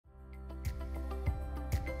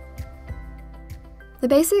The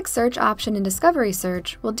basic search option in Discovery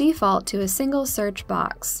Search will default to a single search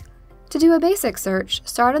box. To do a basic search,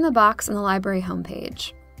 start on the box on the library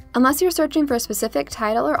homepage. Unless you're searching for a specific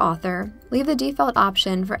title or author, leave the default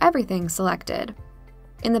option for everything selected.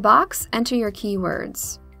 In the box, enter your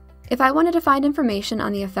keywords. If I wanted to find information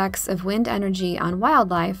on the effects of wind energy on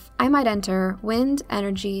wildlife, I might enter wind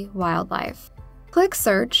energy wildlife. Click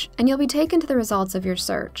Search, and you'll be taken to the results of your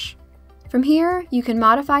search. From here, you can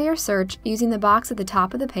modify your search using the box at the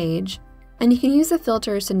top of the page, and you can use the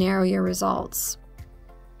filters to narrow your results.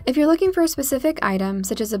 If you're looking for a specific item,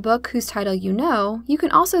 such as a book whose title you know, you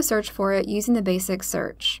can also search for it using the basic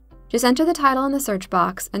search. Just enter the title in the search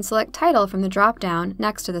box and select Title from the drop-down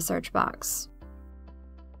next to the search box.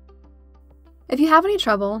 If you have any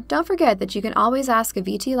trouble, don't forget that you can always ask a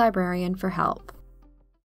VT librarian for help.